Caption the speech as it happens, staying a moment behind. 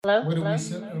Hello? What do we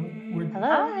say?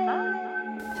 Hello?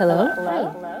 Hello? Hello?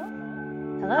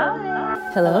 Hello?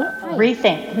 Hello?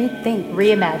 Rethink. Rethink.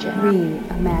 Reimagine.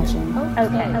 Reimagine.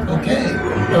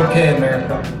 Okay,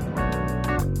 America.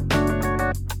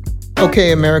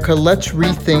 Okay, America, let's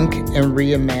rethink and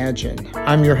reimagine.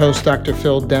 I'm your host, Dr.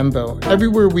 Phil Dembo.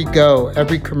 Everywhere we go,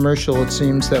 every commercial it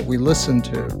seems that we listen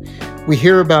to, we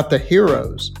hear about the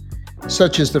heroes,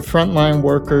 such as the frontline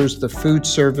workers, the food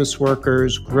service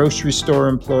workers, grocery store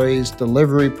employees,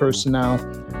 delivery personnel,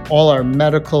 all our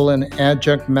medical and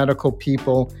adjunct medical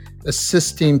people,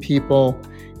 assisting people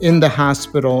in the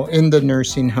hospital, in the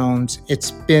nursing homes.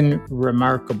 It's been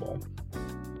remarkable.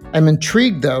 I'm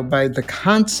intrigued, though, by the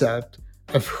concept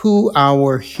of who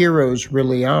our heroes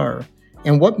really are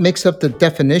and what makes up the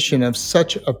definition of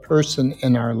such a person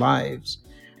in our lives.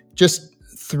 Just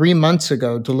 3 months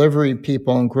ago, delivery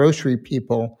people and grocery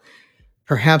people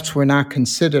perhaps were not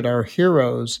considered our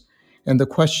heroes. And the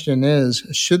question is,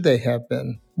 should they have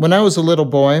been? When I was a little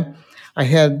boy, I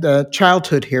had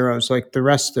childhood heroes like the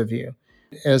rest of you.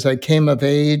 As I came of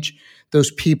age,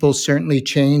 those people certainly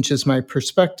changed as my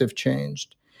perspective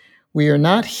changed. We are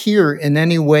not here in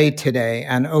any way today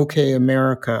on OK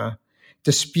America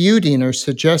disputing or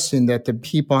suggesting that the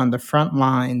people on the front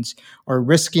lines are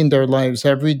risking their lives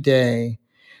every day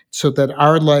so that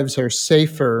our lives are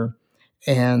safer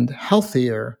and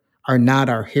healthier are not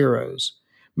our heroes.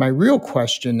 My real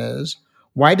question is,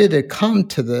 why did it come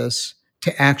to this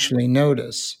to actually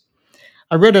notice?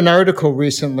 I read an article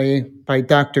recently by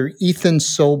Dr. Ethan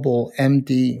Sobel,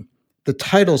 MD. The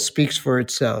title speaks for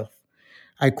itself.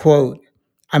 I quote,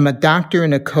 "I'm a doctor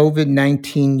in a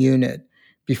COVID-19 unit.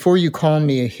 Before you call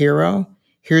me a hero,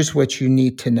 here's what you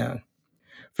need to know."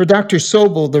 For Dr.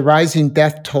 Sobel, the rising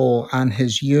death toll on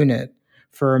his unit,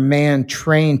 for a man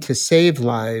trained to save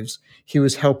lives, he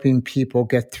was helping people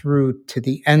get through to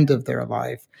the end of their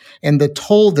life. And the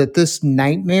toll that this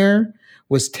nightmare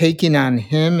was taking on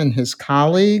him and his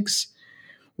colleagues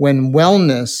when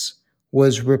wellness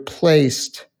was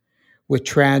replaced with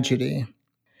tragedy.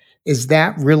 Is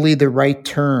that really the right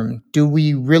term? Do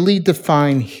we really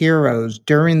define heroes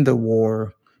during the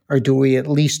war, or do we at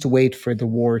least wait for the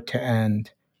war to end?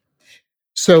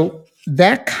 So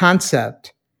that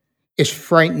concept is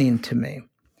frightening to me.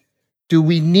 Do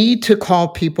we need to call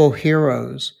people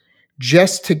heroes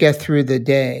just to get through the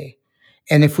day?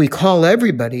 And if we call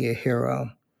everybody a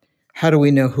hero, how do we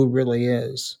know who really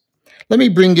is? Let me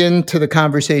bring into the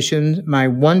conversation my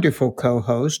wonderful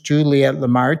co-host, Juliette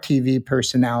Lamar, TV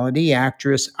personality,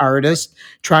 actress, artist,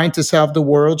 trying to solve the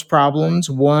world's problems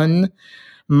one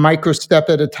micro step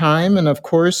at a time. And of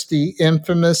course, the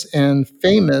infamous and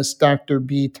famous Dr.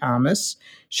 B. Thomas.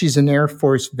 She's an Air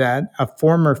Force vet, a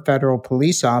former federal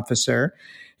police officer,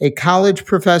 a college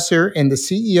professor, and the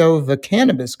CEO of a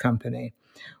cannabis company.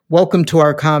 Welcome to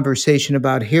our conversation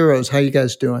about heroes. How you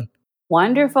guys doing?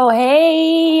 Wonderful.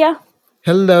 Hey,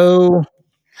 Hello.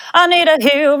 I need a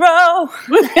hero. Wow.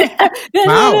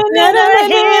 Another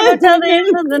hero till the end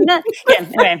of the night. Yeah,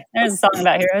 anyway, there's a song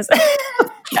about heroes.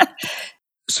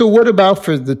 So what about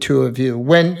for the two of you?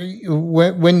 When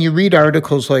you read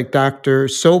articles like Dr.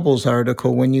 Sobel's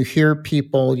article, when you hear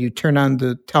people, you turn on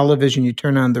the television, you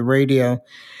turn on the radio,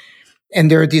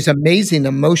 and there are these amazing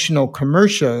emotional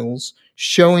commercials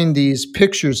showing these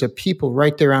pictures of people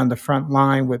right there on the front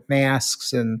line with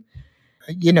masks, and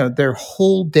their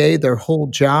whole day, their whole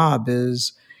job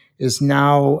is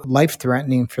now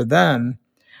life-threatening for them.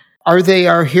 Are they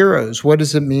our heroes? What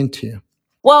does it mean to you?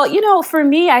 Well, for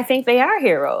me, I think they are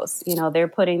heroes. They're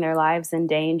putting their lives in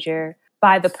danger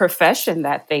by the profession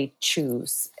that they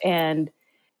choose. And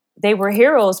they were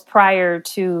heroes prior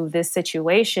to this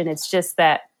situation. It's just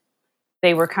that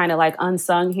they were kind of like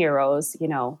unsung heroes.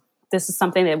 This is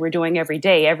something that we're doing every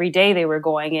day. Every day they were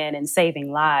going in and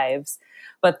saving lives,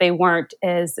 but they weren't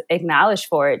as acknowledged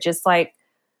for it. Just like,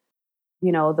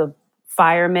 the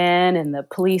firemen and the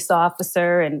police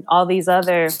officer and all these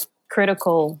other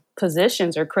critical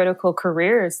positions or critical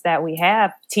careers that we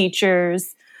have,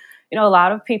 teachers, a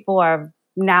lot of people are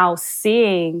now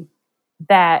seeing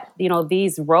that,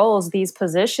 these roles, these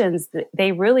positions,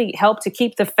 they really help to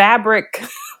keep the fabric,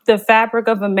 the fabric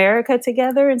of America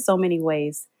together in so many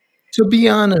ways. So be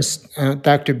honest,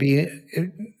 Dr. B,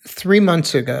 3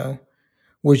 months ago,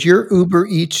 was your Uber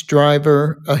Eats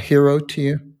driver a hero to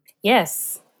you?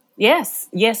 Yes,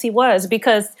 he was.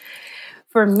 Because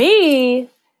for me,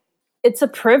 it's a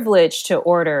privilege to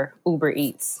order Uber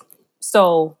Eats.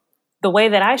 So the way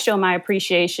that I show my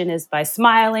appreciation is by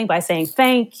smiling, by saying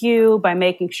thank you, by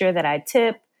making sure that I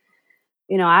tip.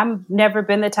 I've never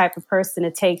been the type of person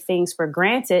to take things for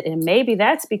granted. And maybe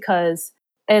that's because,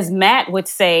 as Matt would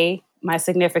say, my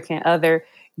significant other,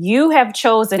 you have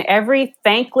chosen every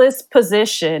thankless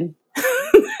position,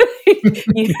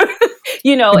 you,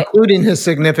 you know, including his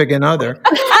significant other.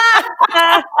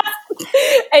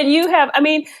 and you have, I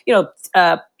mean,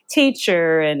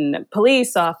 teacher and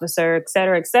police officer, et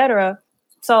cetera, et cetera.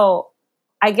 So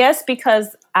I guess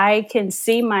because I can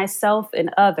see myself in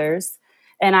others,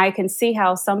 and I can see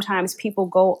how sometimes people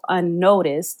go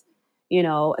unnoticed,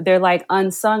 they're like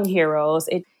unsung heroes.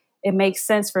 It makes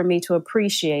sense for me to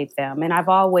appreciate them. And I've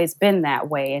always been that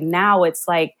way. And now it's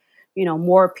like,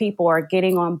 more people are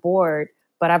getting on board,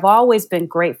 but I've always been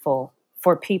grateful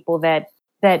for people that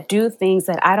do things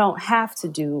that I don't have to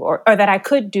do or that I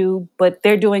could do, but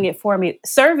they're doing it for me.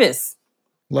 Service.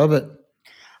 Love it.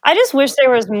 I just wish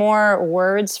there was more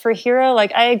words for hero.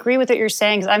 Like, I agree with what you're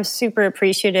saying because I'm super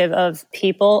appreciative of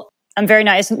people. I'm very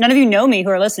nice. None of you know me who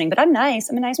are listening, but I'm nice.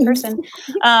 I'm a nice person.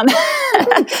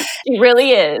 She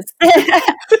really is.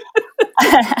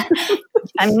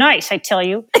 I'm nice, I tell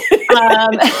you.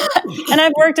 And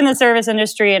I've worked in the service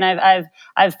industry, and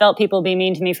I've felt people be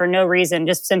mean to me for no reason,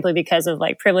 just simply because of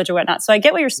like privilege or whatnot. So I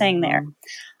get what you're saying there.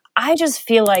 I just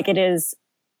feel like it is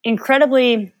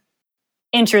incredibly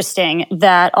interesting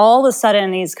that all of a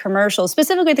sudden these commercials,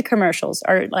 specifically the commercials,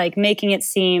 are like making it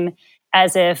seem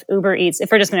as if Uber Eats, if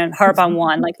we're just going to harp on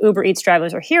one, like Uber Eats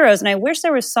drivers are heroes. And I wish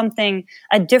there was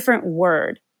a different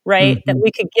word, right? That we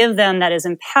could give them that is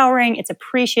empowering, it's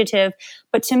appreciative.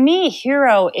 But to me,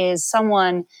 hero is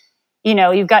someone,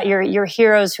 you've got your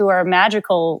heroes who are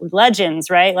magical legends,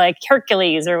 right? Like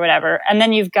Hercules or whatever. And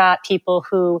then you've got people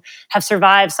who have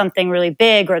survived something really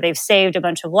big, or they've saved a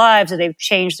bunch of lives, or they've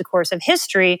changed the course of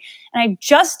history. And I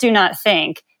just do not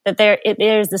think that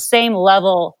there's the same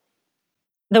level.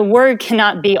 The word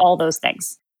cannot be all those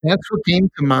things. That's what came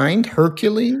to mind,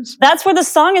 Hercules? That's where the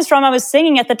song is from I was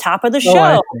singing at the top of the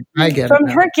show. I get from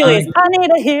it. Hercules. I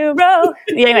need a hero.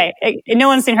 Anyway, no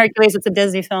one's seen Hercules. It's a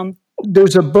Disney film.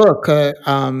 There's a book,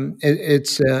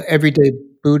 it's an everyday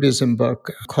Buddhism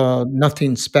book called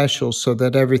Nothing Special So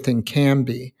That Everything Can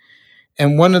Be.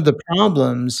 And one of the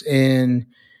problems in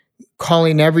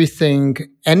calling everything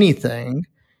anything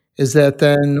is that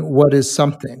then what is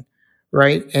something,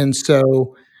 right? And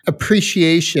so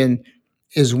appreciation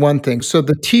is one thing. So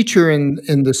the teacher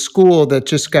in the school that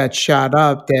just got shot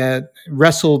up, that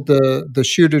wrestled the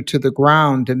shooter to the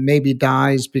ground and maybe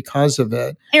dies because of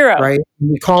it. Hero. Right?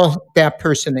 We call that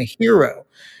person a hero.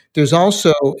 There's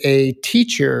also a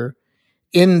teacher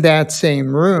in that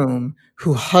same room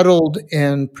who huddled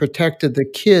and protected the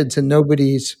kids, and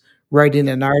nobody's writing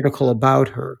an article about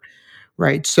her.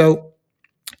 Right? So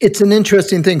it's an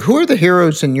interesting thing. Who are the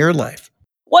heroes in your life?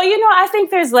 Well, I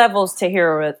think there's levels to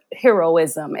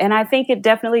heroism, and I think it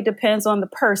definitely depends on the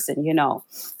person,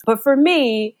 But for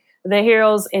me, the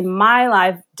heroes in my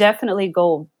life definitely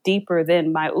go deeper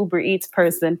than my Uber Eats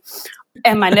person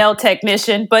and my nail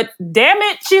technician. But damn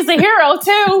it, she's a hero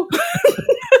too.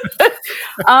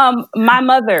 My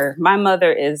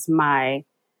mother is my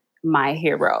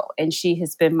hero, and she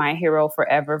has been my hero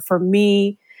forever. For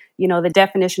me, the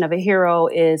definition of a hero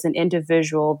is an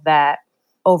individual that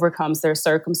overcomes their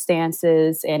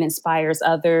circumstances and inspires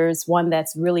others, one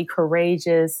that's really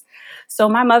courageous. So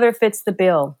my mother fits the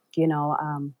bill.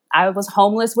 I was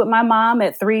homeless with my mom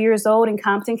at 3 years old in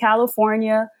Compton,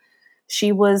 California.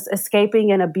 She was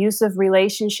escaping an abusive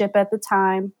relationship at the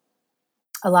time.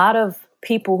 A lot of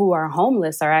people who are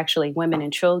homeless are actually women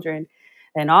and children.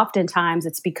 And oftentimes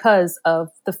it's because of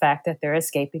the fact that they're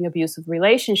escaping abusive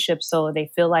relationships. So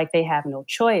they feel like they have no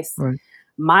choice. Right.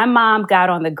 My mom got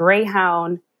on the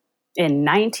Greyhound in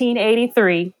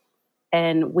 1983,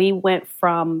 and we went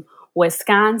from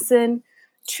Wisconsin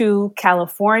to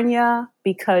California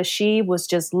because she was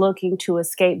just looking to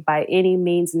escape by any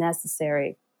means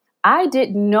necessary. I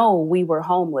didn't know we were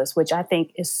homeless, which I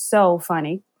think is so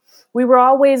funny. We were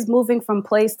always moving from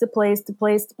place to place to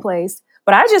place to place,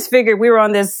 but I just figured we were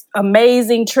on this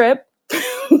amazing trip.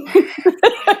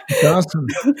 Awesome.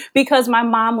 Because my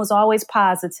mom was always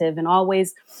positive and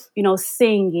always,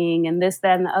 singing and this,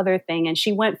 that, and the other thing. And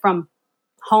she went from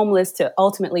homeless to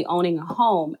ultimately owning a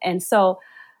home. And so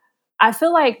I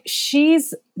feel like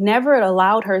she's never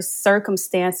allowed her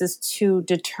circumstances to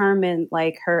determine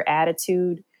like her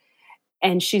attitude.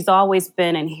 And she's always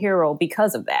been a hero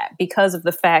because of that, because of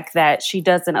the fact that she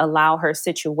doesn't allow her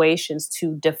situations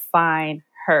to define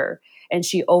her. And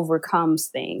she overcomes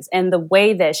things. And the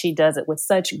way that she does it with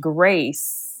such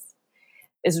grace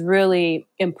is really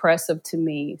impressive to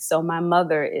me. So my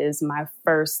mother is my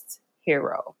first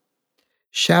hero.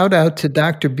 Shout out to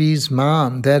Dr. B's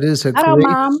mom. That is a Hello, great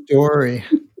Mom. story.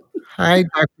 Hi,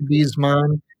 Dr. B's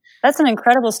mom. That's an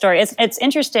incredible story. It's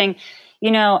interesting.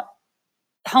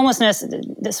 homelessness,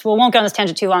 won't go on this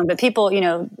tangent too long, but people,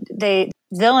 they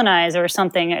villainize or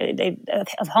something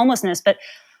of homelessness. But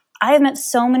I have met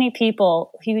so many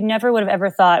people who never would have ever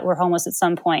thought were homeless at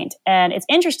some point. And it's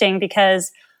interesting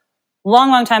because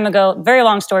long time ago, very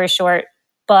long story short,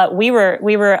 but we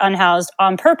were unhoused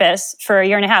on purpose for a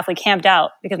year and a half. We camped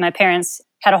out because my parents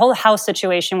had a whole house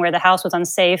situation where the house was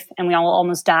unsafe and we all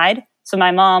almost died. So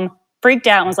my mom freaked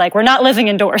out and was like, we're not living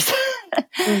indoors.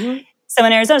 Mm-hmm. So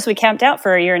in Arizona, we camped out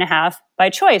for a year and a half by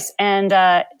choice. And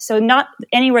so not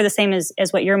anywhere the same as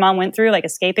what your mom went through, like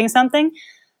escaping something.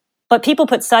 But people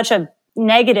put such a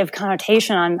negative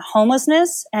connotation on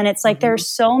homelessness. And it's like there are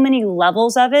so many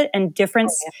levels of it and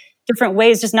different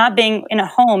ways. Just not being in a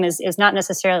home is not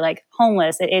necessarily like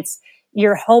homeless. It's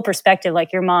your whole perspective,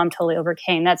 like your mom totally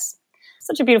overcame. That's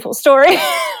such a beautiful story.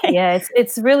 Yeah,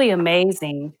 it's really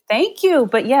amazing. Thank you.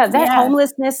 But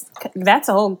homelessness, that's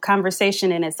a whole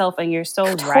conversation in itself. And you're so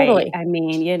Totally. right. I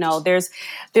mean,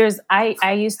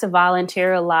 I used to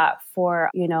volunteer a lot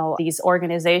for, these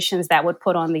organizations that would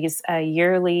put on these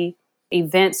yearly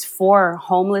events for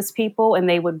homeless people. And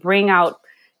they would bring out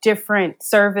different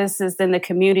services in the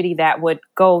community that would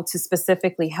go to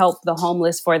specifically help the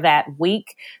homeless for that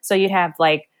week. So you'd have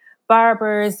like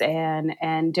barbers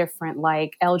and different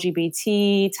like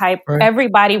LGBT type, right.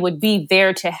 Everybody would be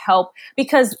there to help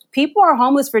because people are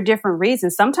homeless for different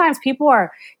reasons. Sometimes people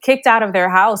are kicked out of their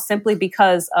house simply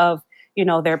because of,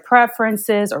 their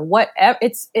preferences or whatever.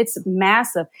 It's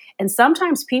massive. And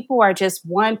sometimes people are just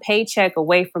one paycheck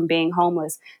away from being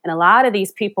homeless. And a lot of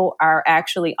these people are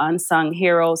actually unsung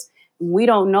heroes. We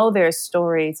don't know their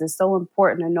stories. It's so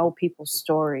important to know people's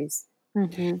stories.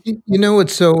 Mm-hmm.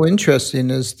 What's so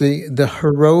interesting is the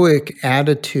heroic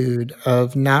attitude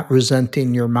of not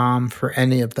resenting your mom for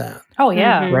any of that. Oh,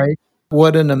 yeah. Mm-hmm. Right?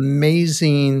 What an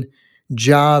amazing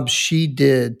job she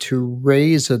did to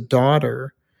raise a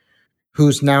daughter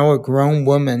who's now a grown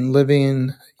woman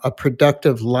living a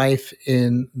productive life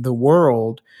in the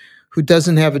world, who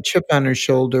doesn't have a chip on her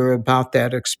shoulder about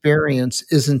that experience,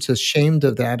 isn't ashamed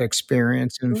of that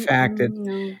experience. In fact,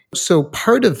 so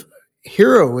part of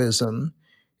heroism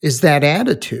is that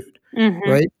attitude,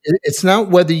 right? It's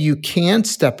not whether you can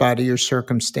step out of your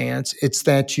circumstance. It's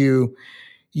that you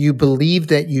believe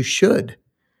that you should,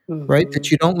 right?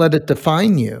 That you don't let it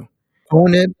define you.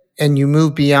 Own it and you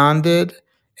move beyond it.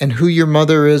 And who your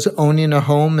mother is owning a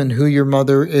home and who your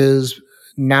mother is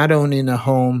not owning a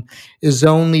home is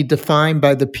only defined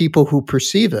by the people who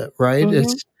perceive it, right?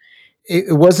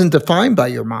 It wasn't defined by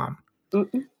your mom.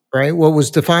 Right? What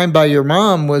was defined by your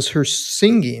mom was her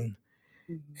singing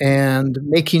and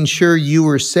making sure you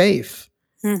were safe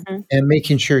and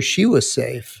making sure she was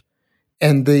safe.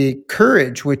 And the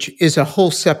courage, which is a whole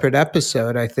separate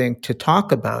episode, I think, to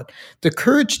talk about, the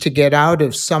courage to get out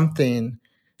of something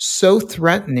so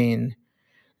threatening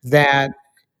that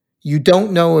you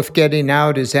don't know if getting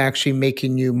out is actually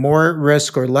making you more at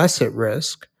risk or less at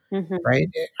risk, right?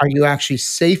 Are you actually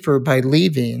safer by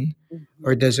leaving?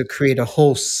 Or does it create a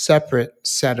whole separate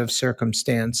set of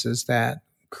circumstances that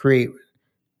create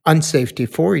unsafety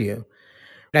for you?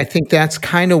 And I think that's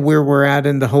kind of where we're at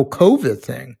in the whole COVID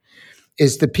thing,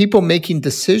 is the people making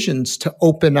decisions to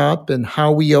open up and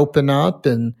how we open up.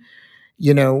 And,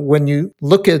 when you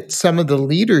look at some of the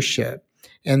leadership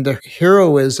and the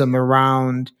heroism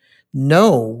around,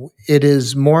 no, it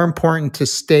is more important to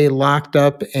stay locked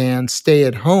up and stay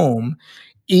at home,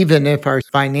 even if our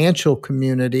financial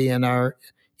community and our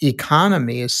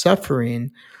economy is suffering,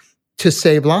 to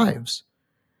save lives.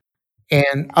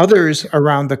 And others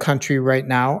around the country right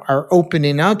now are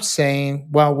opening up saying,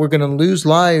 well, we're going to lose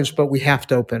lives, but we have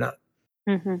to open up.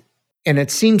 And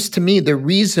it seems to me the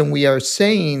reason we are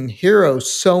saying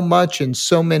heroes so much in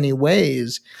so many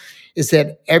ways is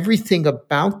that everything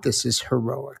about this is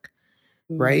heroic,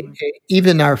 right?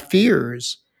 Even our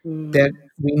fears that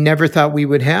we never thought we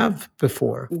would have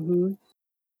before.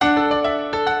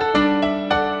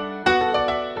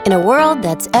 In a world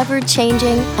that's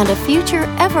ever-changing and a future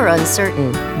ever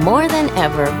uncertain, more than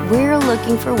ever, we're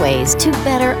looking for ways to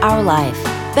better our life,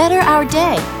 better our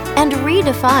day, and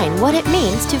redefine what it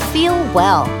means to feel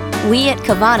well. We at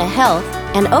Kavana Health,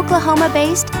 an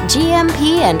Oklahoma-based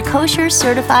GMP and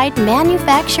kosher-certified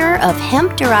manufacturer of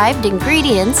hemp-derived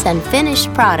ingredients and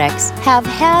finished products, have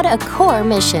had a core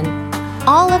mission.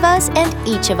 All of us and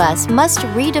each of us must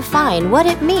redefine what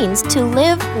it means to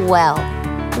live well.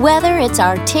 Whether it's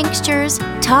our tinctures,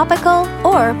 topical,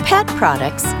 or pet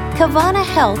products, Kavana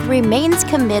Health remains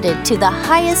committed to the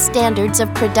highest standards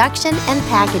of production and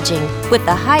packaging with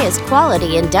the highest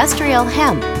quality industrial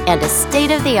hemp and a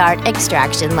state-of-the-art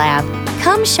extraction lab.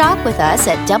 Come shop with us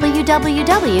at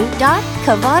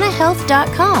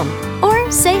www.kavanahealth.com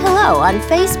or say hello on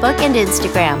Facebook and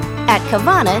Instagram at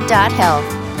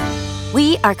kavana.health.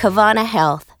 We are Kavana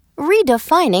Health,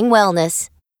 redefining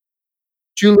wellness.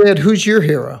 Juliet, who's your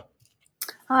hero?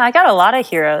 I got a lot of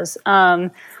heroes.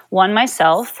 One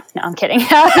myself. No, I'm kidding.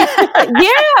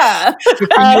 Yeah.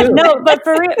 No, but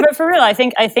for real, I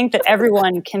think that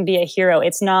everyone can be a hero.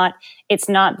 It's not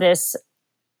this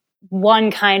one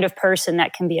kind of person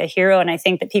that can be a hero. And I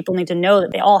think that people need to know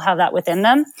that they all have that within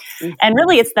them. Mm-hmm. And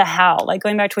really it's the how, like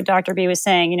going back to what Dr. B was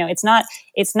saying, it's not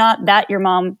that your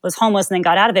mom was homeless and then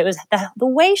got out of it. It was the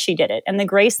way she did it and the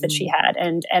grace that she had.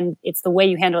 And it's the way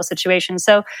you handle a situation.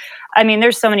 So, I mean,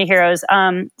 there's so many heroes.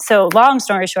 So long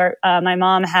story short, my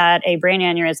mom had a brain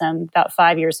aneurysm about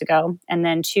 5 years ago, and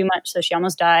then 2 months. So she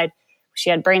almost died. She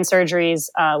had brain surgeries,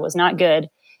 was not good.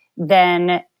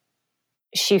 Then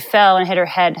she fell and hit her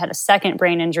head, had a second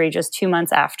brain injury just 2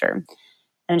 months after.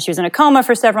 And she was in a coma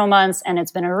for several months, and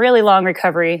it's been a really long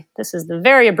recovery. This is the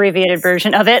very abbreviated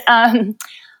version of it.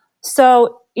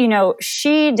 So,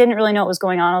 she didn't really know what was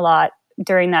going on a lot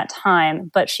during that time,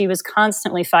 but she was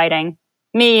constantly fighting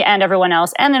me and everyone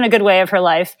else, and in a good way of her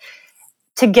life,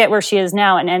 to get where she is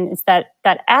now. And it's that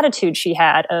attitude she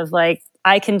had of like,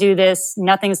 I can do this,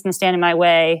 nothing's going to stand in my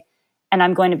way, and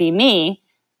I'm going to be me.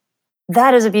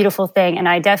 That is a beautiful thing. And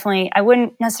I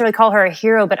wouldn't necessarily call her a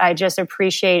hero, but I just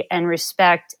appreciate and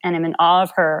respect and am in awe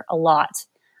of her a lot.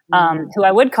 Who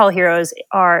I would call heroes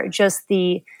are just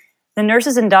the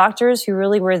nurses and doctors who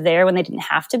really were there when they didn't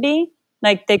have to be.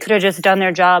 Like they could have just done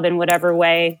their job in whatever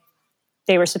way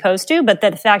they were supposed to, but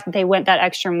the fact that they went that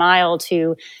extra mile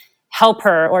to help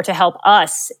her or to help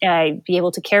us be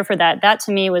able to care for that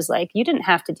to me was like, you didn't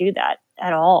have to do that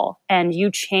at all. And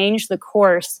you changed the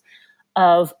course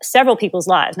of several people's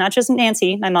lives, not just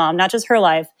Nancy, my mom, not just her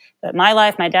life, but my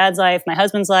life, my dad's life, my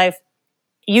husband's life.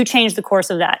 You changed the course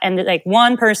of that. And like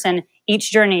one person,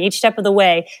 each journey, each step of the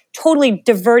way, totally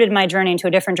diverted my journey into a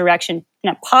different direction in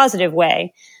a positive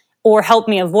way, or helped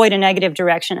me avoid a negative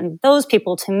direction. And those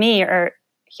people to me are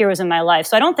heroes in my life.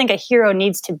 So I don't think a hero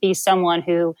needs to be someone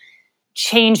who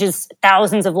changes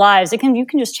thousands of lives. You can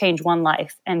just change one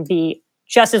life and be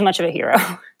just as much of a hero.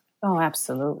 Oh,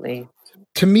 absolutely.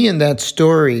 To me, in that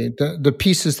story, the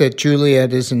pieces that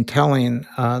Juliet isn't telling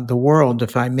the world,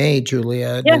 if I may,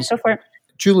 Juliet. Yeah, go for it.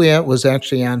 Juliet was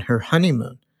actually on her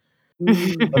honeymoon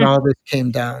when all this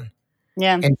came down.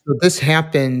 Yeah. And so this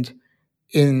happened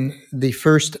in the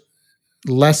first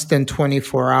less than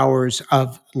 24 hours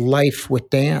of life with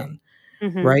Dan,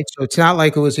 right? So it's not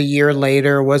like it was a year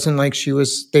later. It wasn't like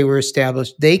they were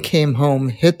established. They came home,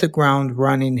 hit the ground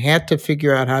running, had to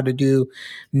figure out how to do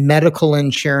medical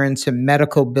insurance and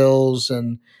medical bills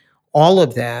and all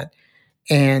of that.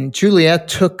 And Juliet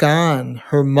took on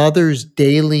her mother's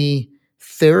daily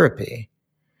therapy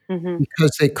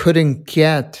because they couldn't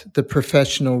get the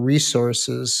professional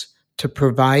resources to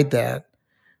provide that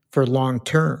for long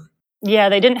term. Yeah,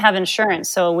 they didn't have insurance.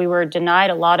 So we were denied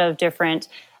a lot of different,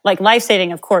 like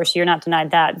life-saving, of course, you're not denied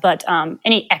that. But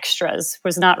any extras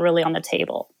was not really on the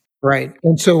table. Right.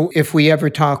 And so if we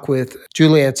ever talk with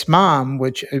Juliet's mom,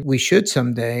 which we should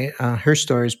someday, her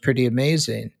story is pretty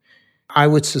amazing. I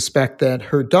would suspect that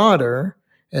her daughter,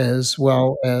 as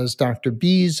well as Dr.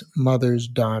 B's mother's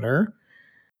daughter,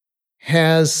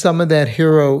 has some of that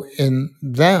hero in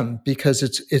them because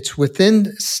it's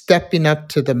within stepping up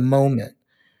to the moment,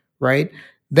 right?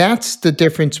 That's the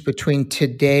difference between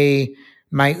today,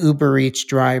 my Uber Eats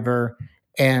driver,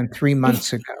 and 3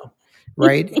 months ago,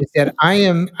 right? Is that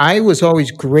I was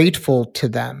always grateful to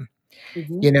them.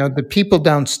 The people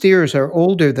downstairs are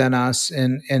older than us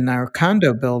in our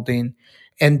condo building,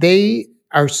 and they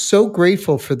are so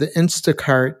grateful for the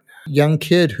Instacart young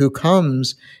kid who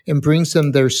comes and brings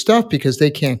them their stuff because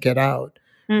they can't get out,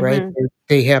 right?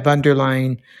 They have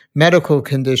underlying medical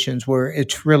conditions where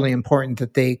it's really important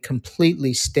that they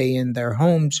completely stay in their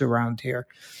homes around here.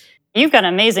 You've got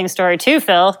an amazing story too,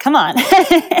 Phil. Come on.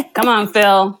 Come on,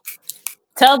 Phil.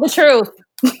 Tell the truth.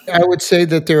 I would say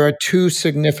that there are two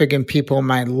significant people in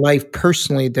my life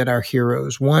personally that are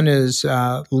heroes. One is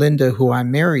Linda, who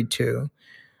I'm married to.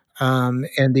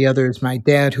 And the other is my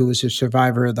dad, who was a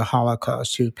survivor of the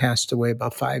Holocaust, who passed away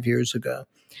about 5 years ago.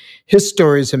 His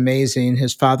story is amazing.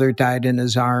 His father died in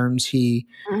his arms. He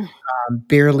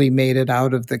barely made it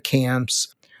out of the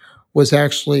camps, was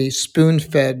actually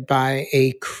spoon-fed by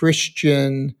a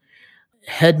Christian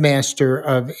headmaster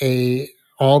of a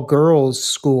all-girls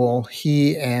school,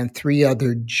 he and 3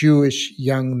 other Jewish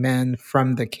young men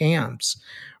from the camps,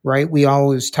 right? We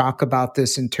always talk about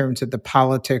this in terms of the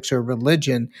politics or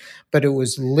religion, but it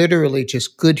was literally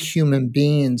just good human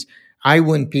beings I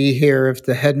wouldn't be here if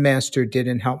the headmaster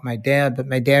didn't help my dad. But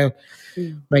my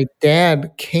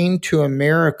dad came to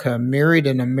America, married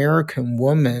an American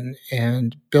woman,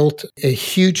 and built a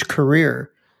huge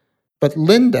career. But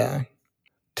Linda,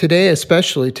 today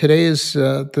especially, today is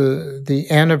the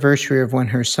anniversary of when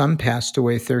her son passed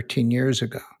away 13 years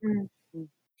ago. Mm-hmm.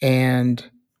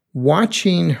 And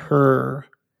watching her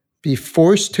be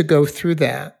forced to go through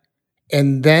that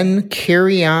and then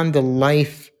carry on the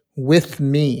life with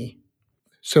me.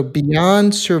 So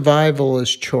beyond survival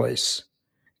is choice.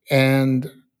 And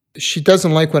she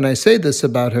doesn't like when I say this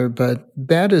about her, but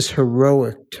that is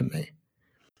heroic to me.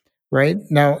 Right?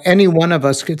 Now, any one of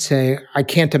us could say, I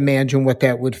can't imagine what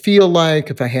that would feel like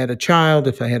if I had a child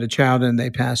and they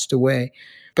passed away.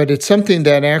 But it's something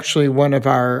that actually one of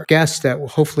our guests that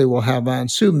hopefully we'll have on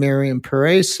soon, Miriam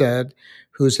Perez, said,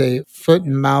 who's a foot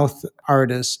and mouth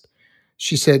artist.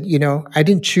 She said, I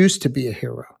didn't choose to be a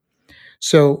hero.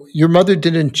 So your mother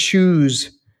didn't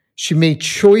choose. She made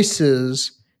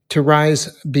choices to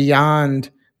rise beyond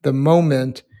the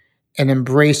moment and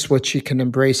embrace what she can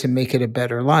embrace and make it a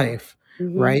better life,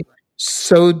 right?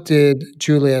 So did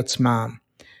Juliet's mom.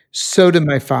 So did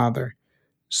my father.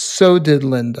 So did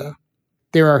Linda.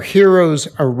 There are heroes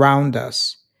around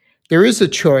us. There is a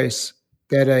choice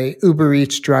that a Uber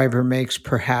Eats driver makes,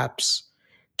 perhaps,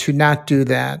 to not do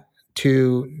that,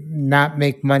 to not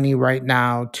make money right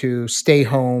now, to stay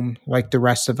home like the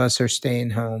rest of us are staying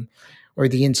home, or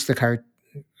the Instacart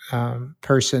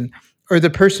person, or the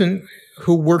person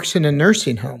who works in a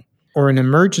nursing home or an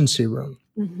emergency room.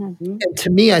 And to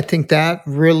me, I think that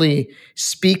really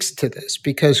speaks to this,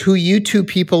 because who you two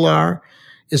people are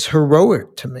is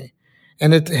heroic to me.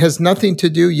 And it has nothing to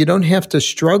do, you don't have to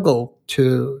struggle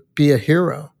to be a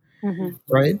hero,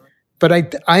 right?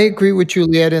 But I agree with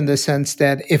Juliet in the sense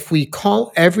that if we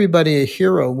call everybody a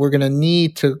hero, we're going to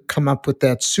need to come up with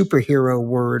that superhero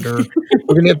word, or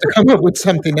we're going to have to come up with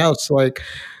something else like,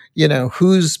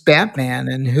 who's Batman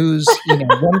and who's,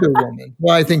 Wonder Woman.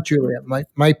 Well, I think Juliet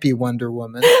might be Wonder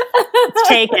Woman. It's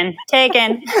taken.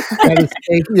 That is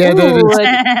taken. Yeah, that is.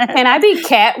 Can I be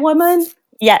Catwoman?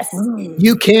 Yes.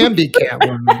 You can be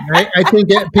Catwoman, right? I think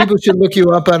people should look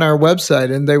you up on our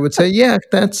website and they would say, yeah, I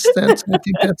think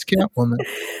that's Catwoman.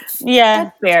 Yeah.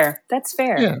 That's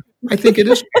fair. Yeah, I think it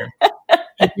is fair.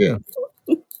 I do.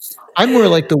 I'm more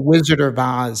like the Wizard of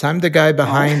Oz. I'm the guy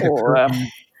behind the curtain.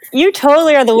 You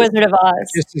totally are the Wizard of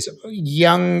Oz. Just this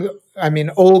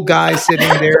old guy sitting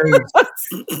there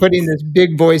putting this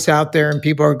big voice out there, and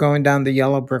people are going down the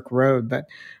yellow brick road. But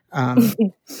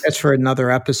that's for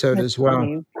another episode as well.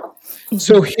 Funny.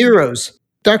 So heroes.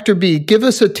 Dr. B, give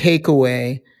us a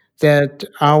takeaway that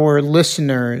our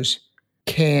listeners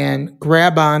can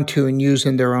grab onto and use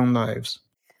in their own lives.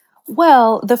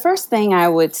 Well, the first thing I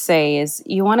would say is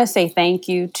you want to say thank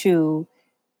you to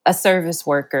a service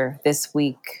worker this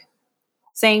week.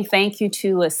 Saying thank you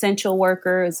to essential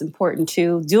worker is important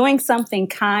too. Doing something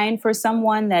kind for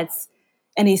someone that's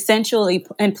an essential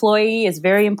employee is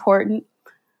very important,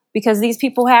 because these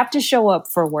people have to show up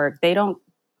for work. They don't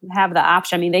have the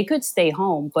option. I mean, they could stay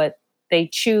home, but they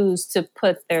choose to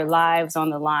put their lives on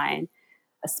the line,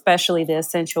 especially the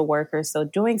essential workers. So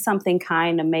doing something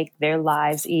kind to make their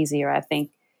lives easier, I think,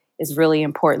 is really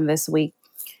important this week.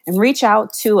 And reach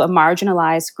out to a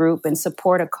marginalized group and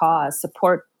support a cause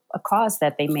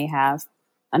that they may have.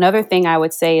 Another thing I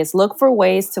would say is look for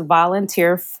ways to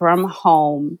volunteer from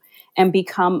home and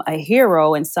become a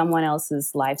hero in someone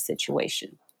else's life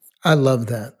situation. I love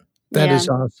that. That is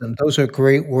awesome. Those are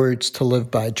great words to live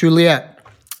by. Juliet.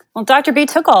 Well, Dr. B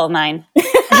took all of mine. Good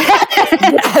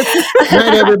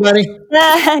night, everybody.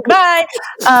 Bye.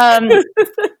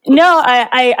 No,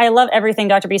 I love everything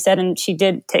Dr. B said, and she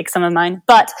did take some of mine.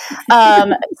 But so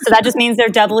that just means they're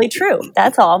doubly true.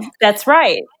 That's all. That's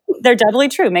right. They're doubly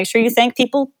true. Make sure you thank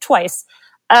people twice.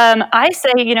 I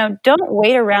say, don't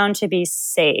wait around to be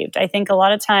saved. I think a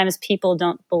lot of times people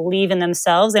don't believe in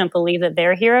themselves. They don't believe that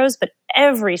they're heroes, but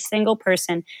every single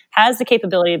person has the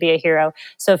capability to be a hero.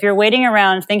 So if you're waiting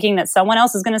around thinking that someone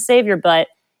else is going to save your butt,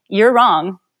 you're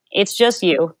wrong. It's just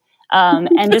you. And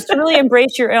just to really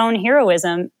embrace your own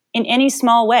heroism in any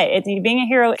small way. Being a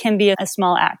hero can be a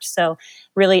small act. So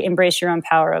really embrace your own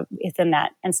power within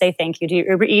that and say thank you to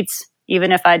your Uber Eats,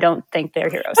 even if I don't think they're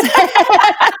heroes.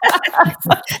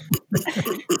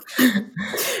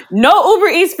 No Uber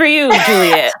Eats for you,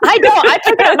 Juliet. I don't. I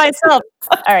took it myself.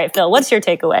 All right, Phil, what's your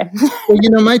takeaway?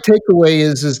 Well, my takeaway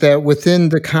is that within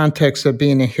the context of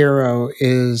being a hero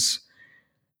is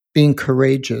being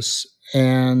courageous.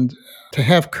 And to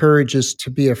have courage is to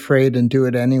be afraid and do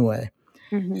it anyway.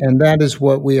 Mm-hmm. And that is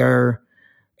what we are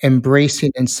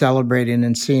embracing and celebrating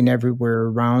and seeing everywhere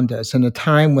around us. In a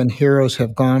time when heroes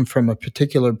have gone from a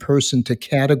particular person to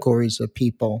categories of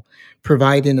people,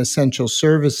 providing essential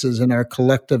services in our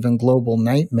collective and global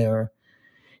nightmare,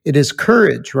 it is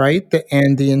courage, right?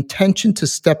 And the intention to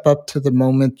step up to the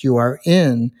moment you are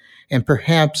in and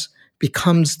perhaps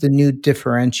becomes the new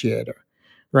differentiator,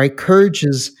 right? Courage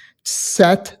is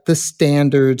set the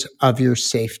standards of your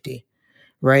safety,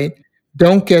 right?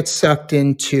 Don't get sucked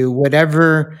into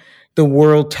whatever the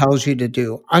world tells you to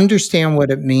do. Understand what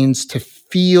it means to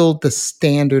feel the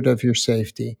standard of your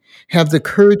safety. Have the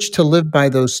courage to live by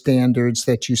those standards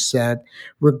that you set,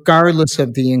 regardless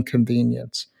of the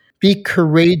inconvenience. Be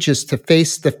courageous to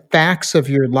face the facts of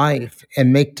your life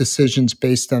and make decisions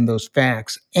based on those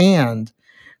facts. And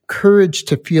courage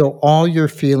to feel all your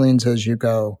feelings as you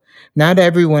go. Not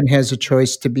everyone has a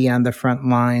choice to be on the front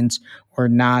lines or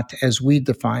not as we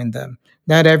define them.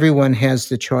 Not everyone has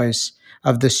the choice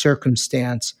of the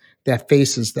circumstance that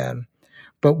faces them.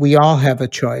 But we all have a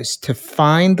choice to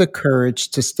find the courage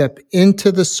to step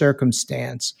into the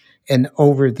circumstance and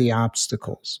over the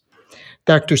obstacles.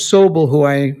 Dr. Sobel, who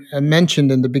I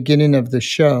mentioned in the beginning of the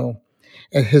show,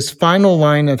 his final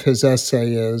line of his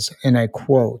essay is, and I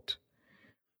quote,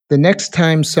 "The next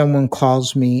time someone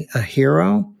calls me a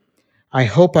hero, I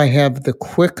hope I have the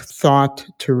quick thought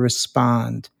to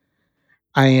respond.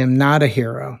 I am not a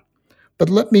hero, but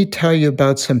let me tell you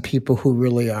about some people who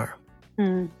really are."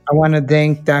 I want to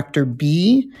thank Dr.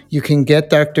 B. You can get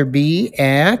Dr. B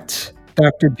at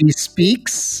Dr. B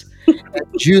Speaks.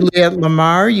 Juliette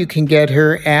Lamar, you can get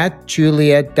her at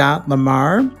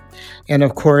juliette.lamar. And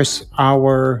of course,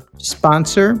 our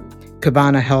sponsor,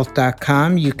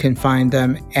 KavanaHealth.com. You can find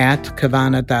them at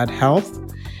kavana.health.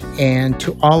 And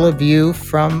to all of you,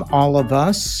 from all of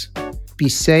us, be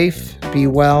safe, be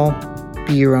well,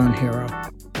 be your own hero.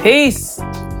 Peace.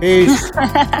 Peace.